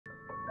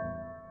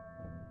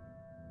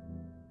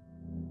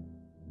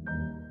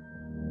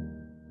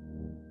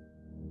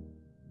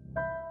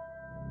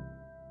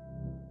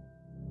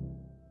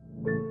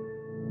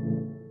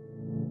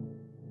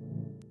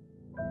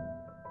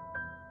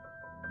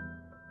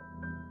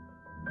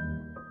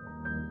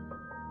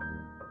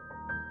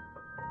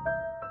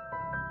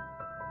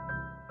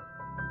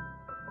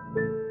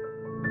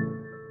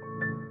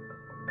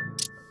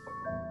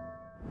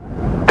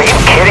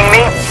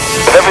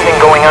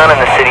going on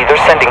in the city,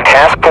 they're sending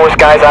task force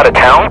guys out of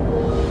town?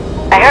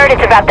 I heard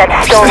it's about that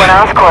stolen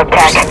Oscorp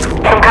tech.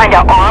 Some kind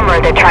of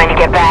armor they're trying to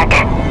get back.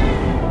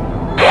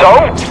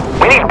 So?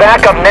 We need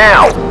backup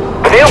now.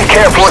 But they don't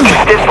care if working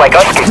stiffs like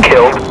us get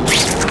killed.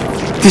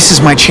 This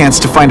is my chance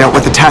to find out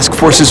what the task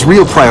force's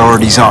real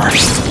priorities are.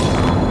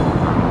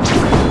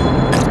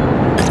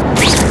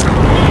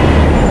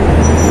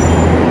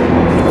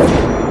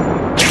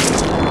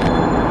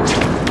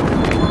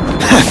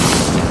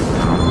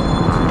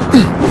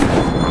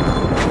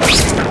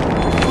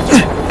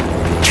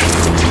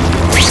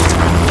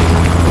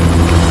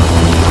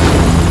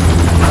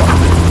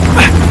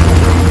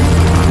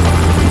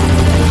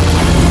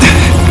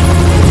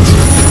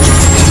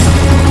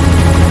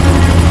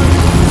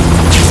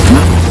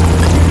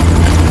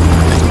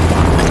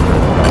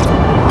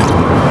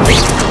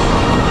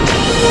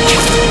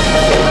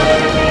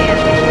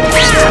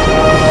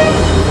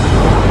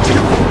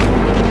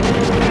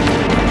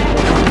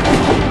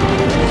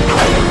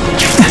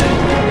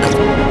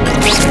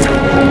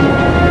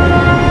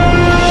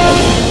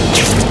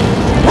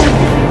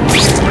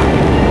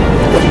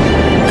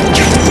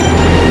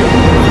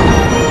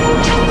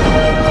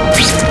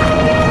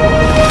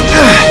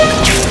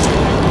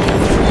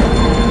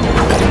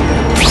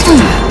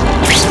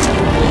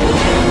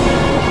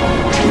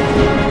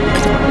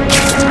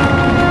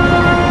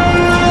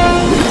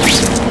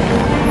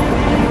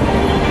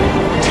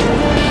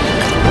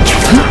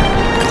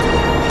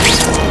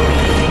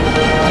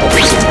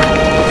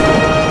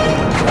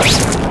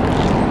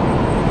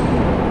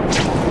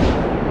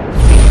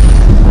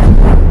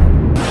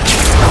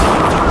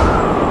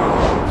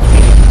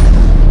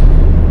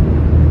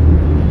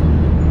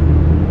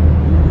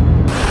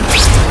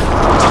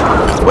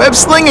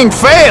 Web-slinging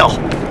fail!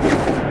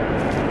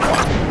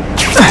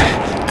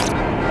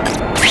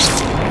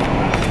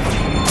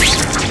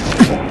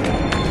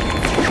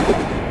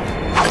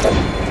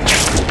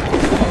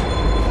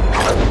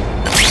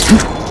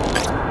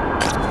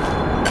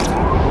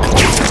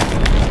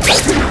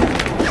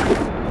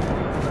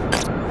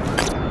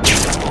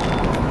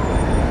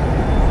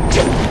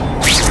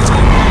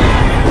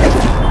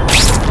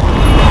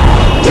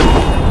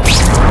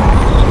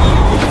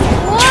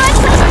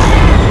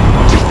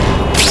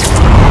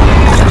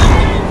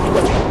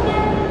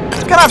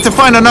 To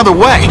find another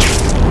way.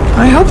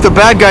 I hope the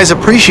bad guys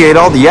appreciate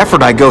all the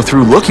effort I go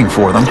through looking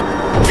for them.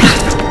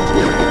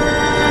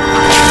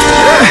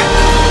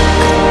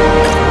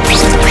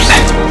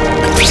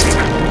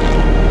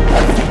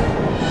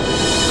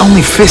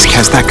 Only Fisk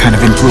has that kind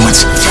of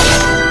influence.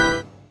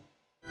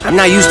 I'm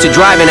not used to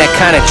driving that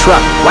kind of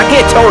truck. Why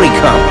can't Tony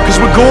come? Because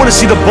we're going to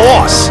see the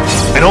boss.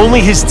 And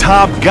only his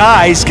top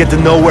guys get to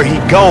know where he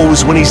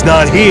goes when he's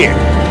not here.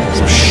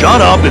 So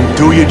shut up and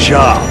do your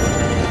job.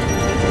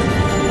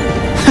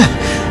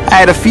 I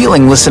had a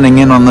feeling listening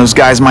in on those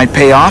guys might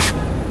pay off.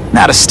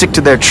 Now to stick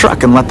to their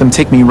truck and let them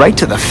take me right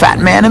to the fat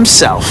man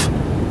himself.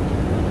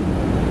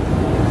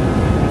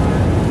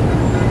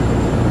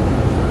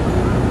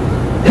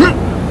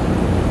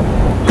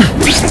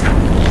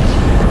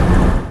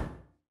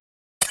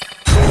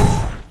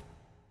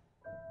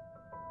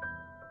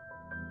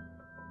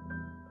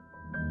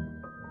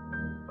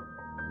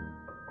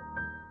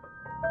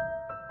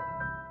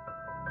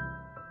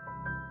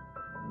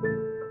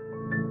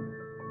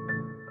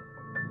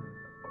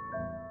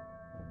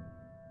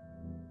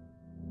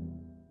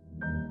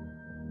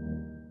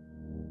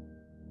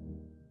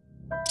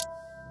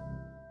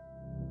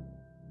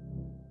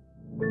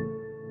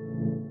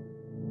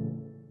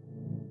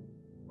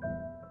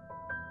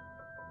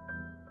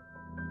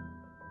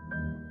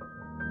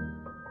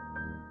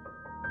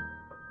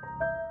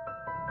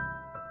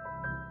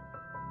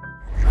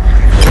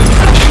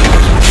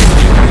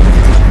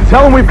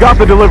 Tell him we've got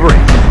the delivery.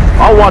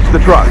 I'll watch the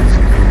truck.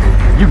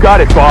 You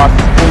got it, boss.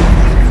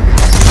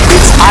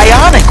 It's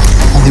ionic.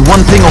 Only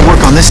one thing will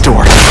work on this door.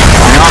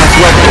 Ionic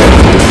weapon.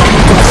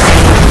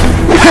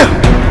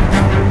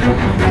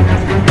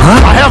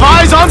 Huh? I have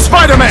eyes on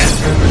Spider-Man!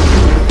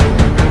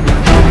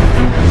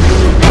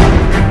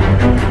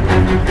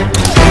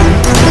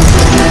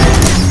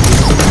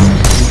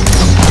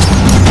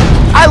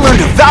 I learned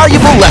a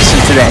valuable lesson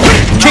today.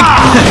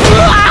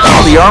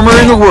 All the armor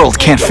in the world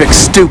can't fix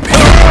stupid.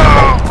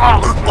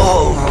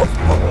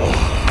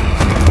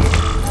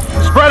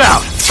 Spread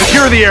out.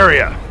 Secure the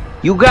area.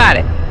 You got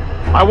it.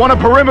 I want a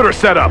perimeter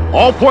set up.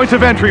 All points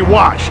of entry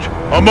watched.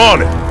 I'm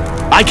on it.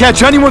 I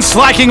catch anyone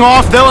slacking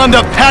off, they'll end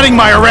up padding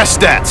my arrest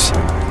stats.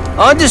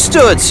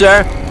 Understood,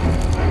 sir.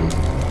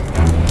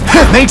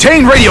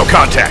 Maintain radio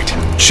contact.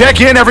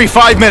 Check in every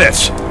 5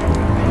 minutes.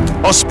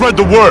 I'll spread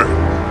the word.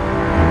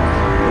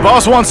 The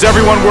boss wants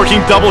everyone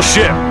working double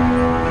shift.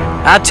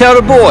 I'll tell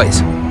the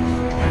boys.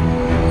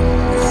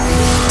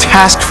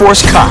 Task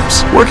Force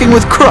cops working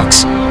with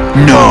crooks.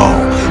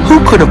 No. Who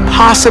could have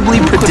possibly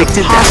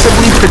predicted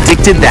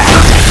that?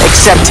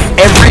 Except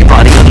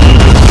everybody.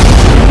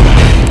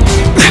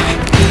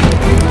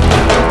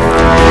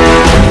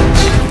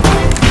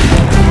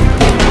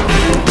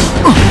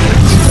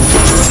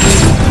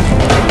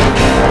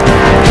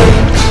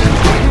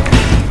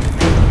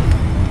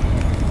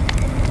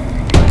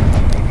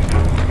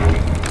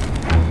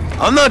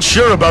 I'm not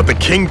sure about the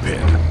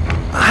Kingpin.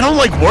 I don't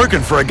like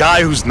working for a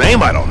guy whose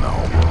name I don't know.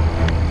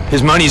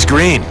 His money's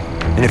green.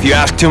 And if you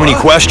ask too many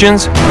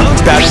questions,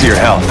 it's bad for your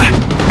health.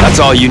 That's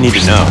all you need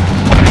to know.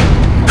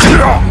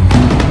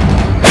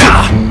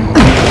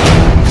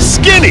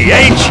 Skinny,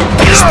 ain't you?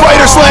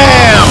 Spider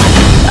Slam!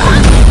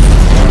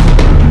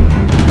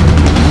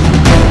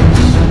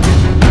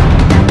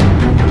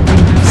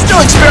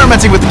 Still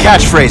experimenting with the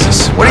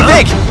catchphrases. What do you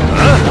think?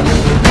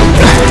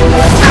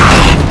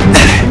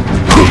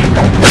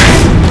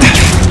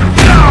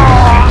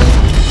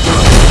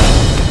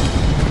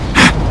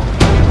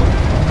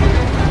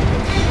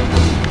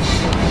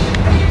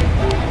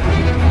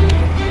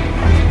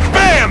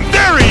 Bam!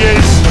 There he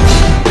is!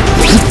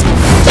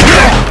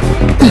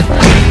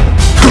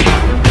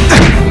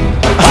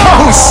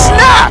 Oh,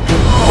 snap!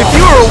 If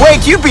you were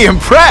awake, you'd be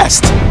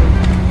impressed.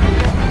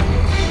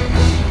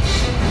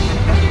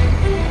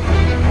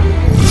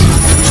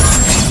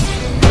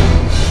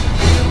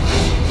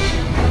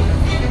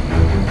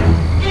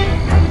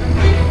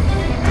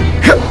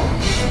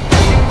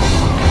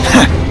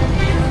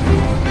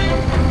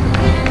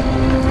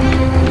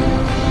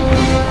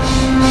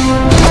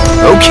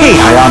 Okay,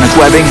 ionic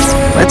webbing,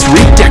 let's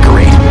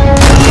redecorate.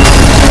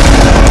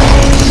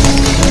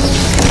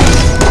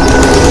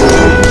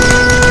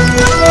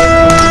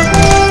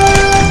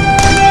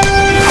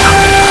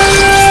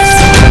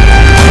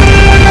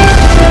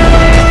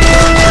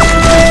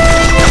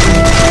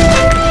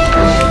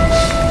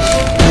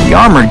 The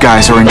armored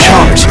guys are in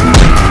charge.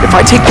 If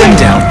I take them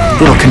down,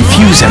 it'll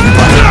confuse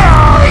everybody.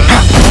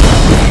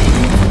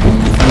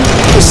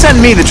 Just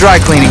send me the dry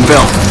cleaning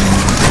bill.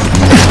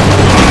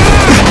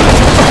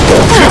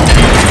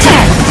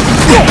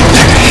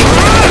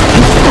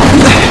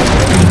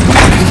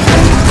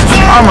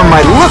 Armor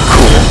might look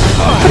cool,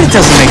 but it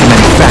doesn't make him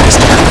any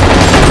faster.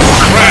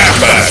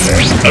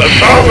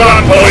 Assault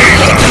on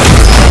police!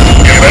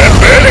 Give it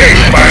busy,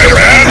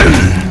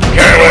 Spider-Man!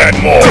 Can't add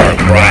more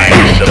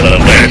crimes to the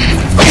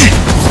list!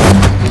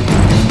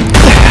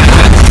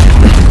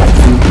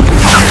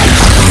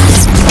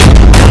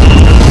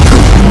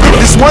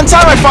 This one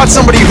time I fought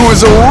somebody who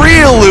was a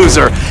real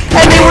loser,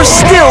 and they were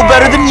still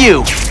better than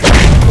you.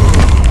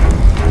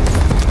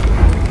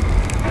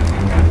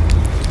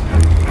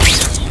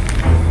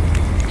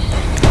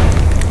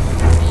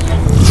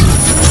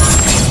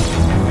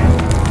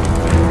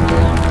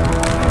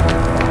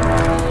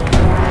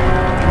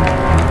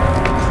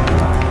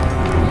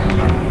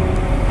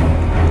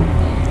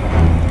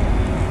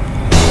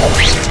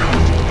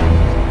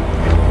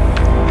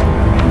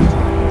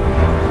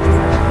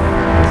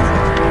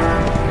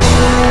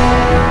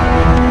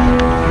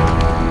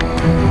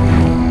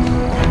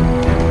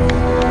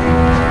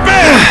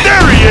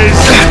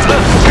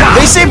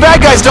 They say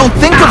bad guys don't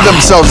think of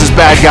themselves as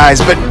bad guys,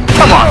 but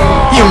come on,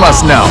 you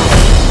must know.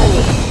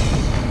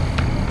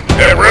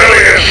 It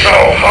really is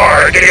so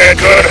hard to get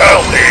good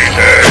health these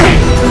days.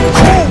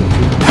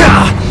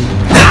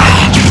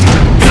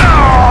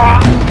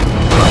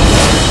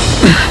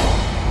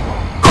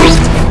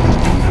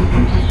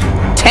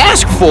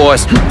 Task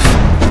force?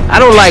 I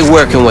don't like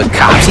working with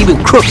cops,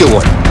 even crooked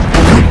ones.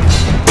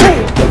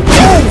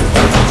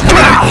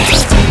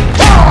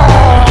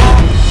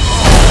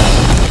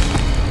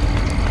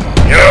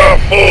 You're a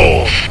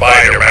fool,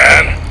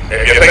 Spider-Man.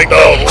 If you think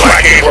those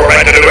lackeys were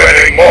meant to do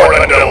anything more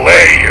than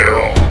delay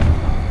you.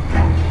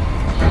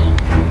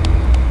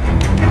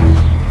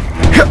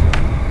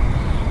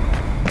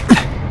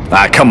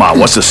 Ah, come on,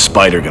 what's a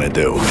spider gonna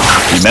do?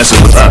 He messes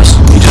with us.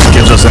 He just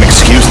gives us an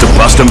excuse to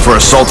bust him for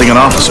assaulting an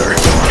officer.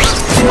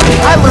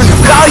 I learned a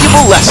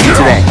valuable lesson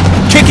today.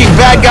 Kicking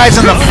bad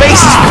guys in the face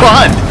is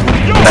fun.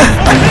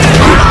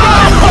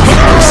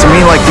 Looks to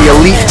me like the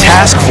elite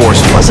task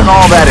force wasn't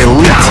all that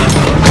elite.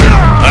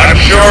 I'm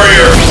sure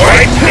you're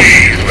quite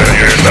pleased with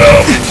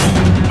yourself,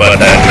 but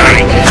the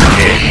night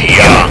is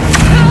young.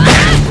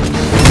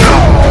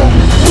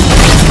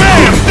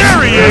 Bam! There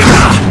he is!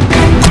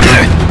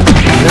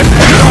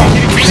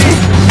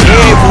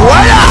 Et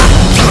voila!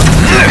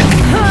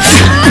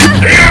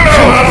 Do you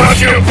know how much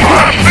you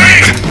cost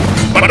me?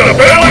 But the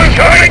bill is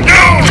coming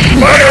due,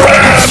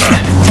 Spider-Man!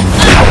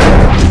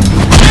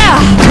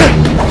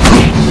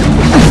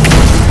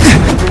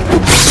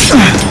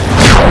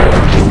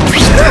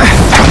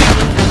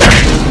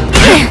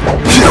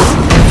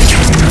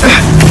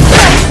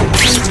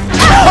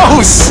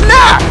 Oh,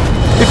 snap!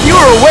 If you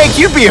were awake,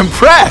 you'd be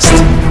impressed.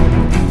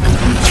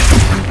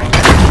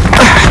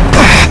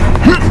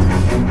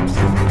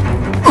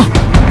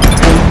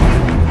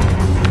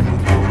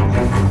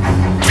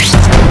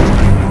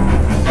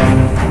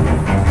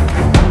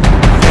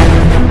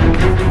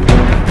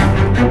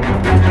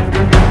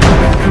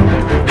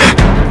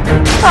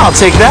 I'll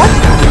take that.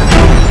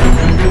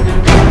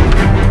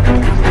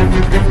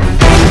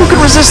 Who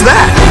can resist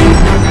that?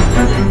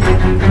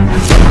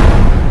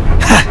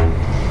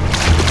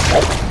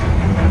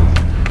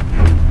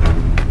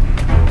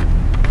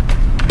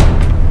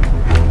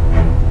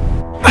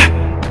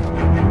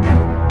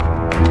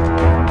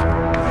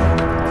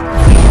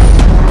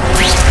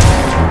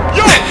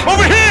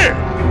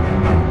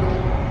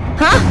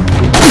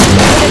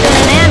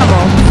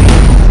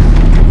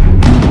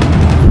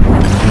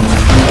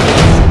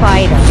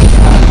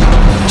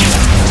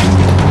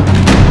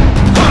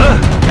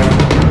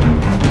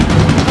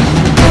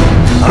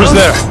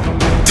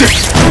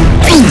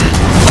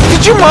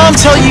 Did your mom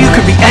tell you you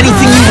could be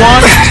anything you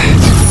want?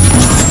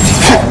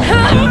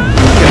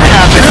 Gonna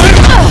happen.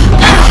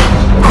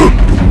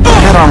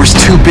 That armor's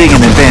too big an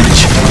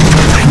advantage.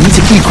 I need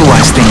to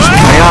equalize things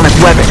with ionic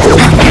webbing.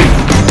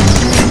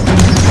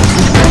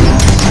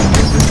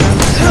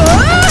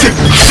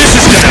 This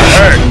is gonna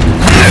hurt.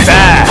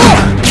 Bad.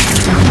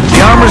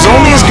 The armor's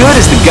only as good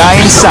as the guy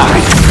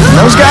inside. And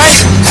those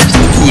guys?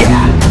 Yeah,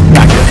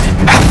 not good.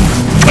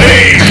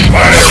 Please,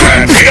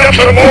 Spider-Man, beat up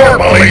some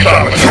more police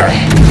officers.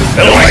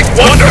 They'll make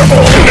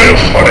wonderful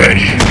news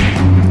footage.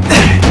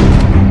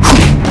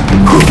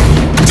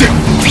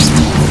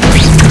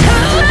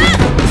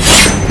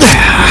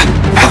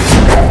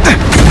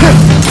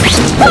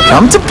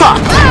 Come to Pop.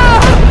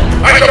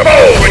 I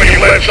suppose when you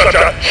live such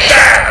a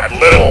sad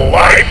little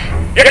life,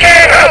 you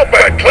can't help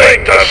but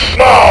cling to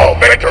small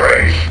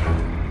victories.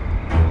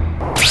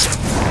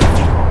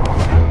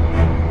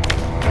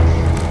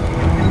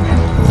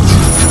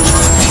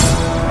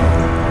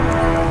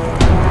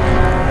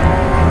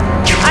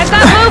 I've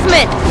got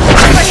movement!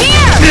 Over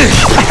here!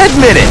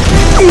 Admit it,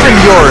 even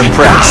you're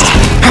impressed.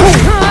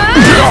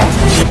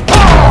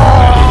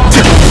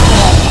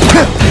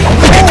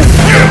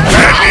 You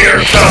fancy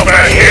yourself a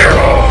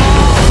hero.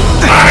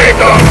 I've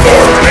done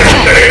more for this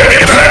city than you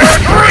could ever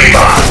dream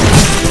of.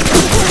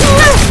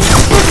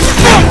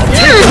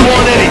 You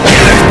want anything?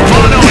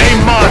 Mono a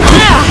mono.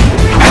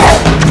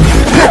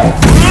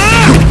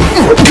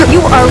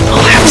 You are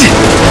Left.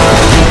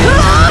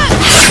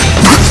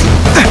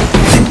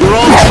 We're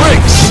all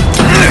tricks.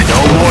 No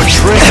more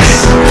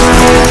tricks.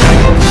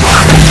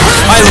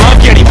 I love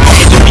getting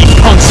paid to beat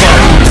punks up.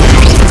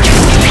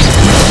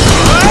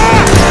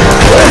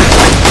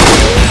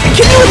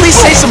 Can you at least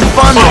say some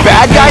fun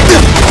bad guy?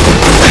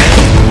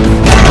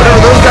 Whatever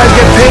those guys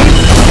get paid,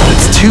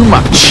 it's too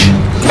much.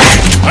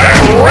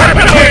 I'm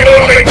rapidly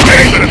losing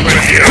patience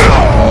with you,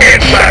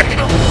 insect.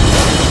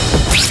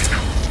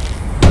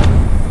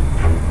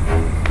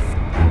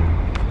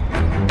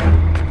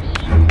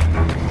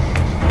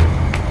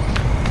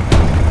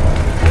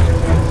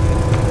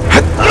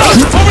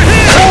 Over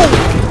here!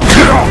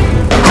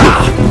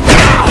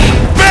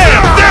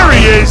 Bam! There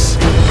he is!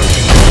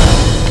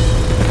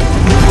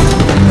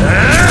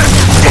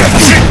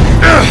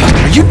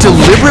 Are you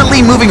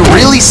deliberately moving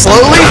really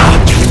slowly?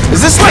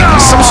 Is this like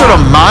some sort of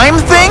mime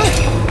thing?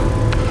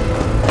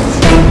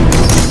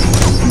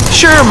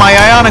 Sure, my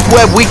ionic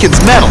web weakens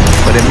metal,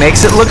 but it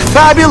makes it look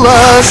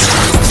fabulous.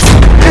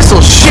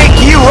 This'll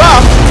shake you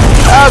up.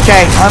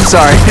 Okay, I'm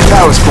sorry.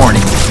 That was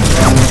corny.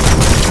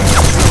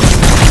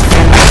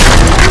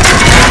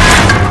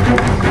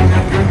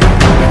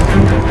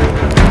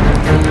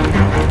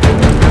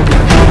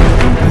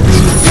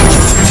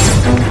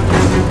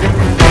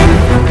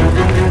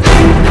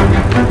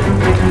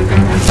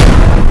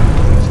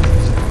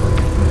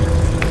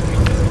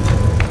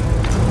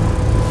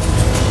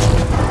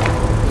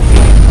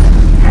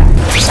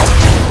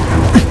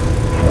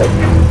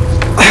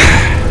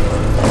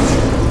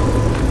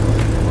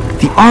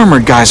 The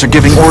armored guys are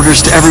giving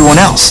orders to everyone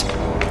else.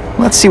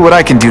 Let's see what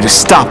I can do to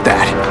stop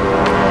that.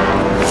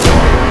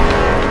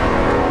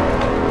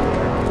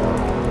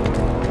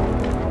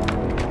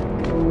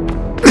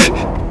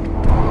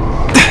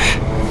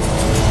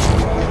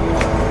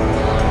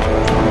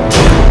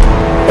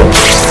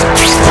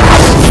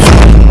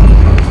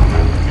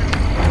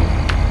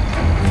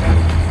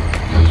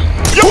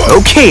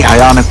 Okay,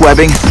 ionic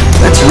webbing.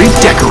 Let's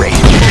redecorate.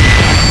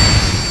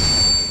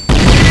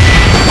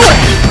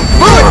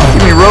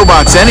 Give me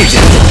robots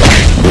anything.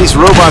 These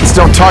robots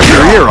don't talk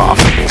your ear off.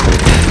 I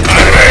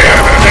may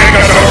have to take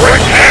a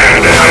direct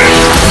hand in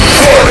this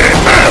sordid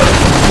matter.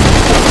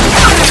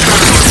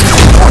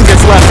 No one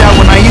gets left out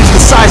when I use the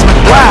seismic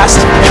blast.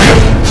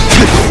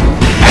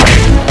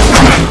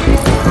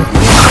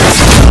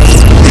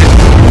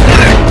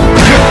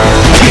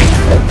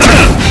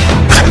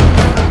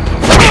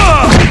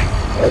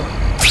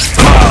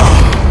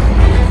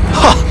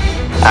 Huh,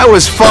 that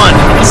was fun.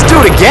 Let's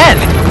do it again.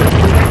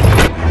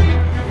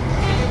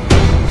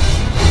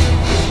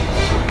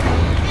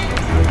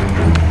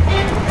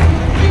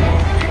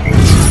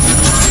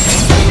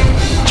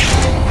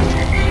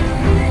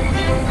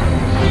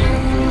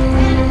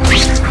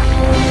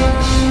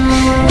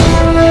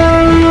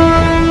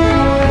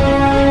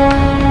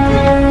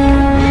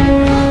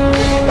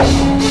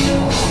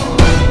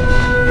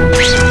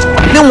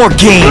 No more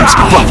games,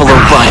 Buffalo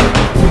Butt.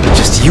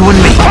 Just you and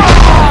me.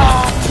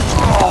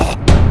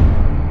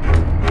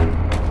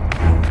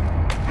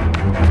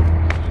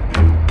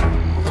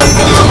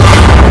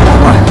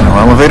 What, no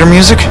elevator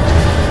music?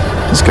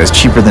 This guy's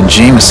cheaper than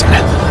Jameson.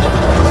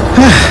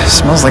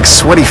 Smells like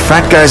sweaty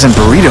fat guys and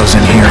burritos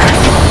in here.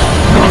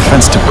 No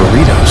offense to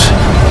burritos.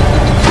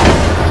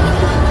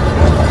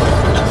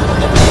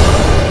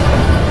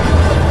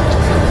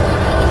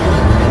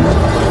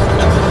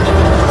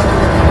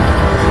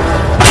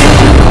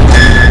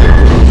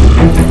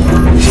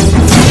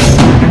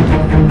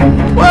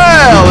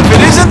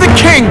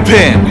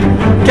 Kingpin!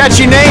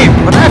 Catchy name,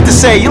 but I have to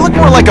say, you look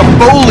more like a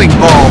bowling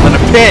ball than a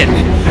pin.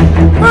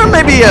 Or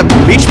maybe a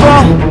beach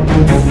ball?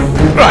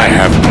 I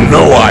have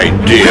no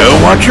idea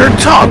what you're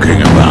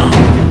talking about.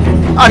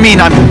 I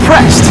mean, I'm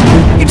impressed.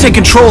 You take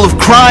control of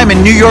crime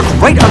in New York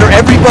right under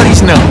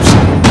everybody's nose.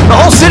 The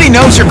whole city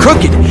knows you're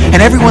crooked,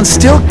 and everyone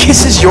still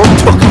kisses your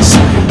tookies.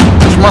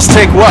 Which must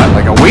take what,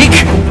 like a week?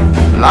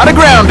 A lot of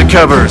ground to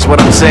cover is what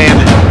I'm saying.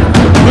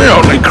 The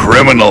only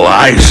criminal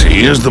I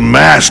see is the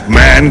masked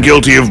man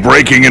guilty of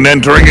breaking and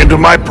entering into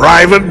my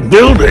private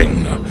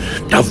building.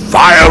 A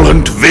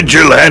violent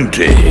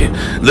vigilante.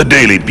 The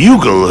Daily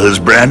Bugle has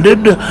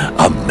branded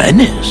a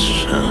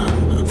menace.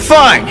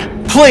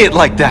 Fine, play it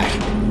like that.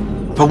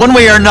 But one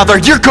way or another,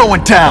 you're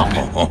going down.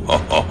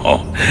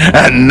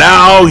 And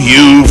now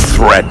you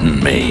threaten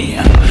me.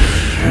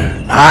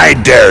 I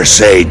dare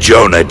say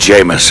Jonah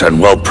Jameson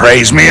will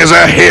praise me as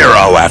a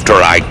hero after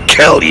I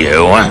kill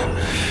you.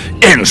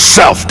 In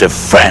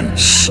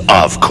self-defense,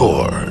 of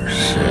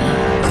course.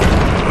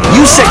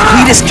 You set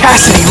Cletus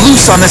Cassidy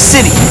loose on the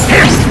city.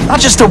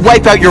 Not just to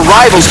wipe out your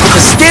rivals, but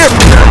to scare them.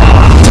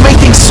 To make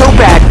things so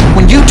bad,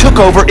 when you took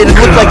over, it'd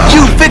look like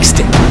you fixed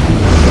it.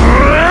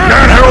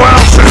 And who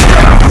else is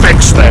gonna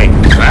fix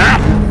things, huh?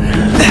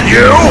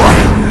 You?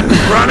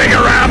 Running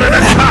around in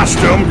a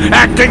costume,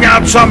 acting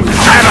out some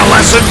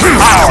adolescent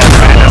power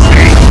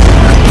fantasy.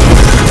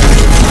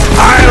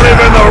 I live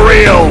in the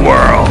real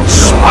world,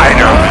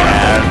 Spider-Man.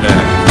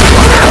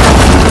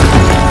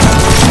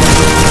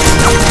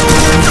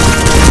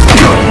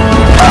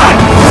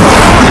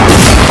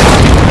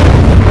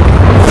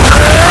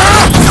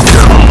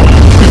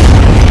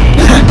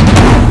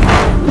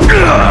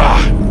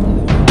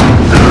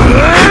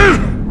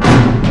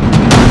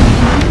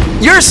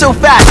 You're so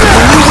fat,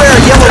 when you wear a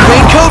yellow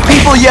raincoat,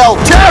 people yell,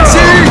 "Taxi!"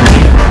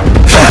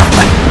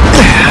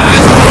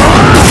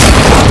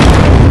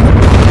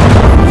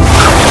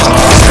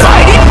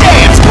 Fighting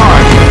dance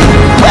party!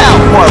 Well,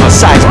 more of a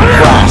seismic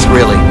blast,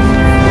 really.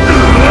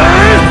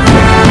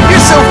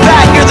 You're so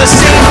fat, you're the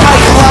same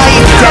height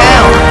lying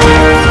down.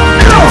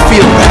 Don't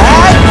feel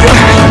bad.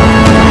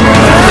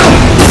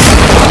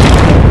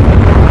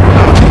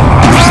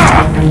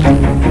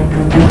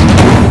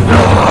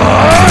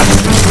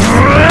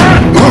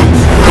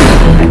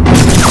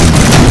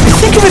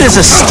 Think of it as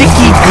a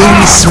sticky,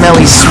 gooey,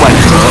 smelly sweat.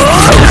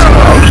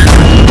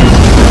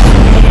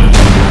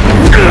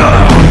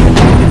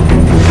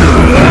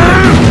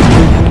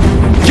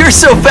 You're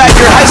so fat,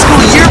 your high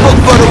school yearbook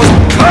photo was...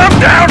 Come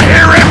down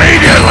here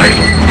immediately!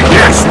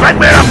 You expect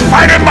me to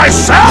fight it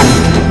myself?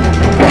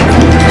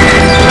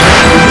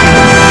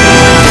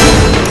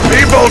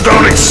 People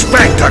don't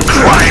expect a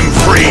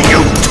crime-free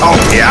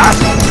utopia.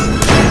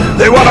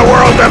 They want a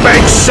world that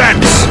makes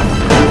sense.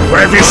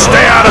 Where if you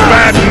stay out of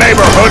bad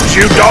neighborhoods,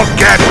 you don't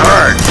get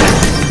hurt.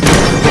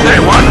 They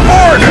want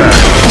order.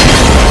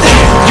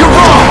 You're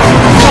wrong!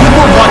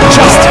 People want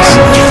justice.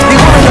 They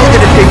want to know that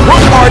if they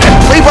work hard and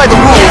play by the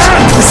rules,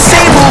 the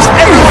same rules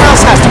everyone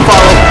else has to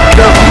follow,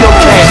 they'll be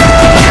okay.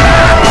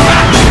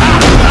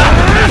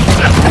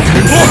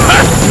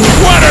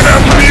 What an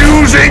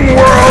amusing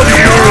world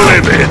you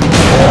live in,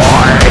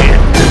 boy!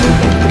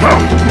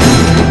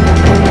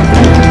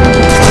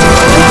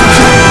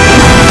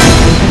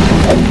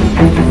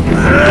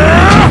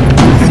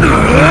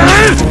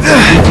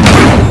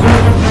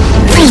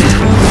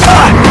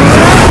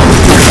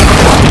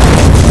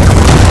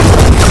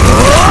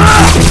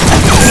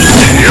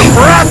 You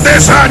brought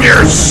this on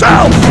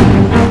yourself!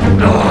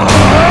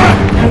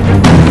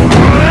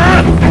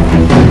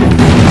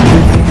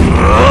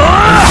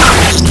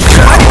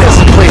 He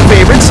doesn't play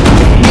favorites.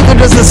 Neither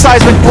does the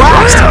seismic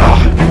blast.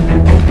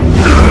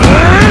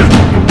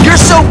 You're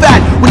so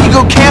fat, when you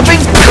go camping,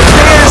 the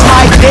bears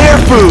hide their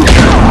food.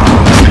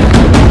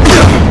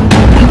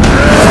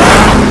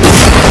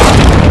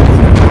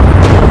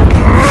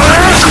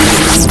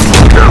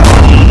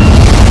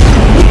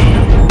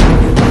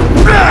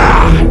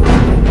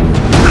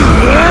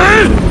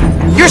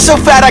 You're so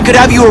fat I could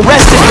have you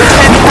arrested for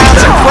 10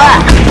 pounds of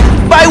crack.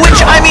 By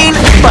which I mean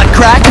butt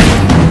crack.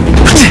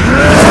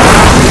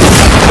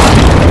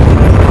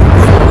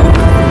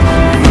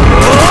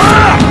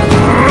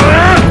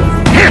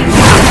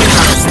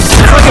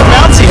 It's like a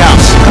bouncy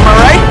house, am I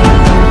right?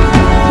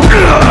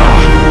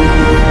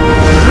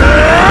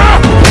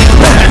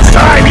 It's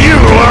time you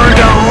learned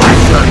a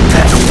lesson.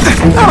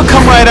 I'll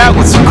come right out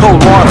with some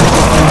cold water.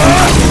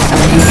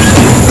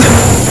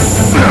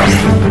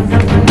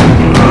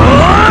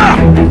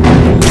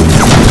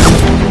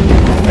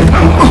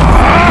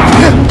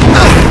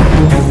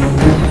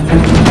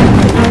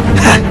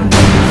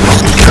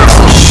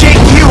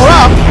 Shake you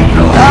up?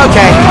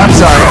 Okay, I'm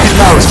sorry.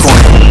 That was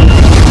corny.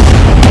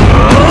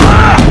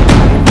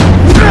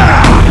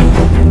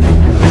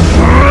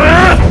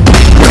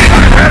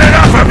 I've had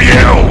enough of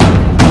you!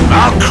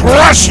 I'll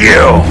crush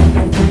you!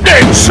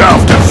 In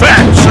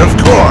self-defense, of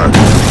course!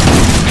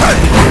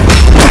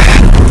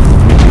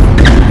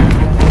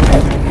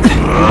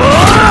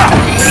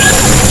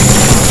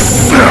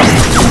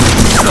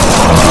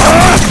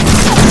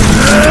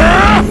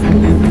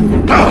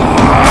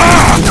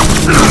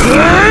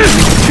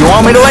 If you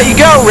want me to let you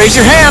go, raise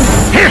your hand.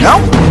 No?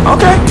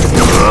 Okay.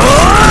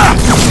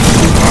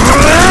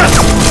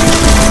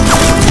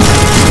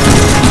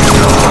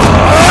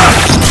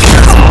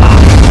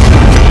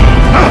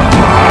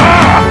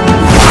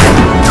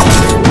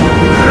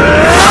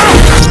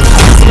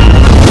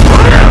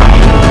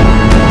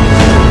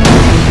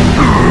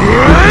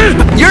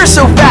 You're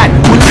so fat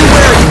when you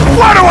wear...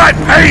 What do I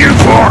pay you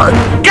for?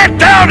 Get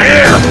down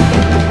here!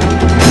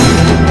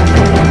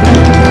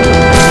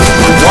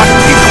 What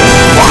people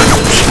want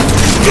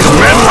is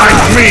men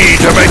like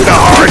me to make the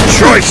hard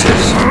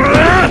choices.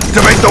 To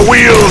make the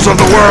wheels of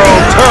the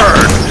world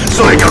turn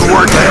so they can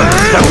work their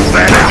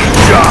pathetic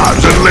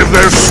jobs and live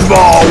their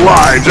small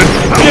lives and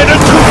get a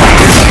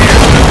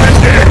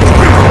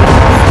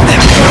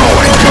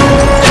knowing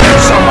that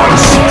someone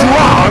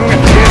strong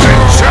is in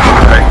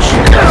charge.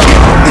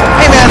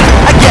 Hey man,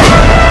 I get it.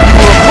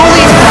 You were a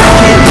bully fat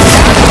kid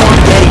back on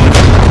Betty.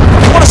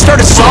 You want to start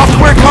a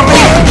software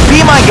company?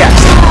 Be my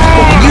guest.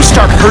 But when you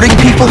start hurting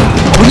people,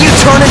 when you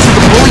turn into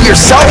the bully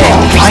yourself,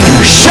 I'm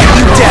gonna shut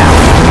you down.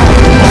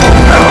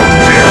 How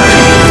dare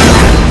you?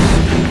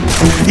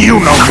 You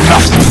know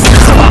nothing.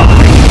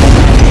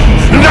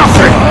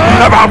 Nothing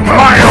about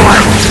my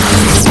life.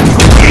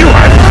 You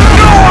have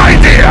no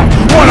idea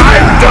what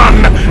I've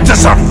done to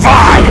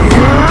survive.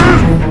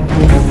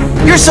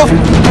 You're so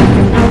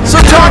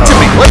talk to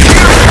me. Let's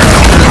hear it.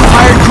 You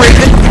hired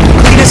Craven,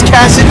 Cletus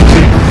Cassidy.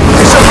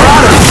 You're so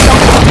proud of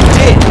something you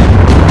did.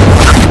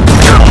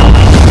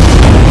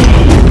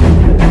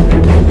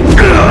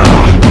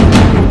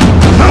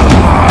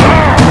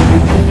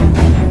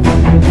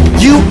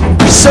 You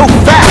are so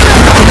fat.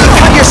 When you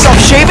cut yourself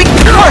shaving,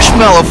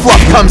 marshmallow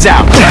fluff comes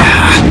out.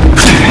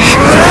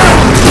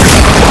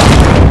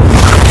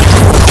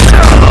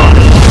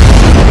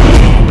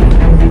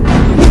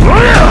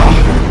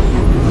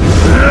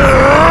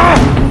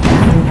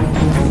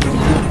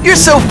 You're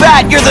so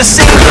fat, you're the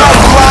same guy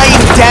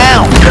lying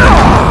down.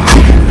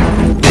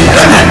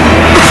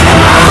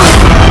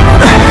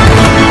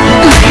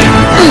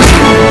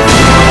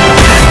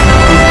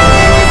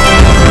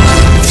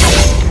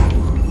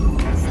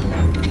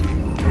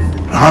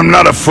 I'm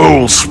not a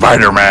fool,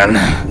 Spider-Man.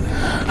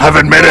 I've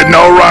admitted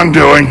no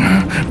wrongdoing,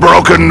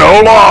 broken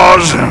no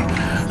laws.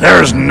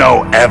 There's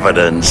no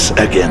evidence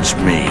against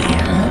me.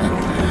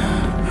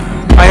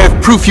 I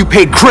have proof you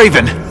paid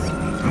Craven.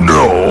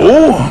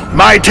 No,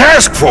 my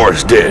task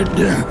force did.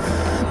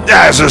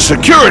 As a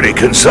security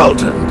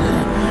consultant.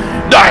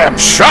 I am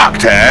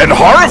shocked and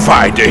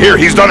horrified to hear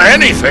he's done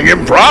anything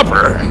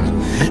improper.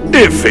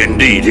 If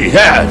indeed he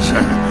has.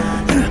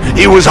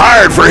 He was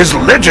hired for his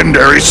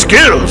legendary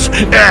skills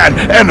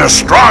and a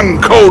strong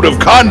code of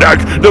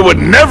conduct that would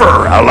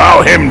never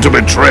allow him to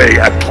betray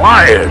a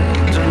client.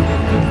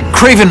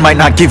 Craven might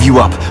not give you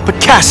up,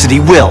 but Cassidy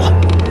will.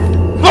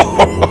 A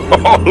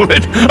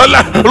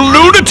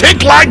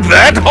lunatic like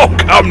that? Oh,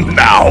 come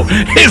now.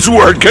 His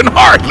word can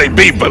hardly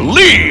be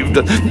believed.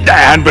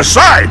 And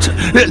besides,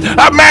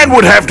 a man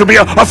would have to be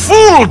a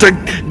fool to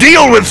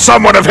deal with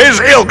someone of his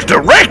ilk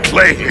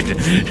directly.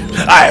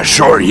 I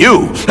assure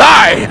you,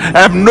 I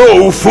am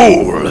no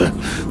fool.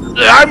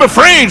 I'm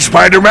afraid,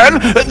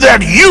 Spider-Man,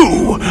 that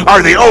you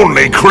are the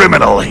only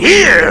criminal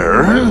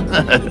here.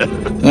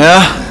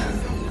 Yeah?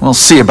 We'll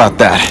see about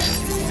that.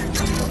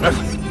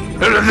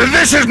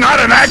 This is not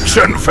an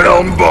action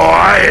film,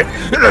 boy.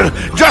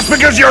 Just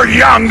because you're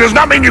young does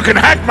not mean you can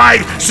hack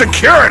my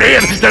security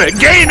and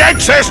gain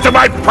access to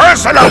my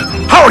personal...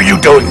 How are you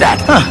doing that?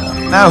 Huh.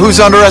 Now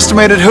who's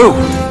underestimated who?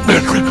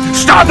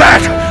 Stop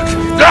that!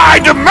 I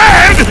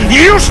demand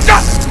you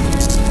stop...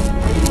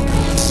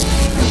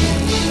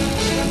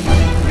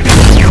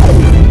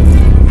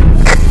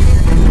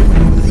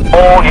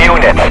 All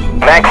units.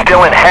 Max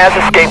Dillon has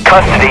escaped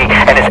custody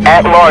and is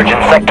at large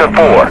in Sector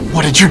 4.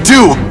 What did you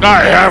do?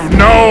 I have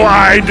no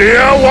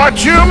idea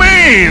what you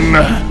mean.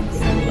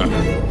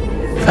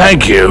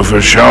 Thank you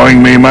for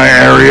showing me my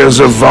areas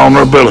of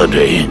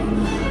vulnerability.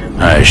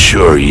 I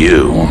assure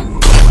you,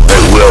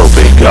 they will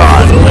be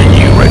gone when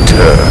you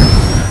return.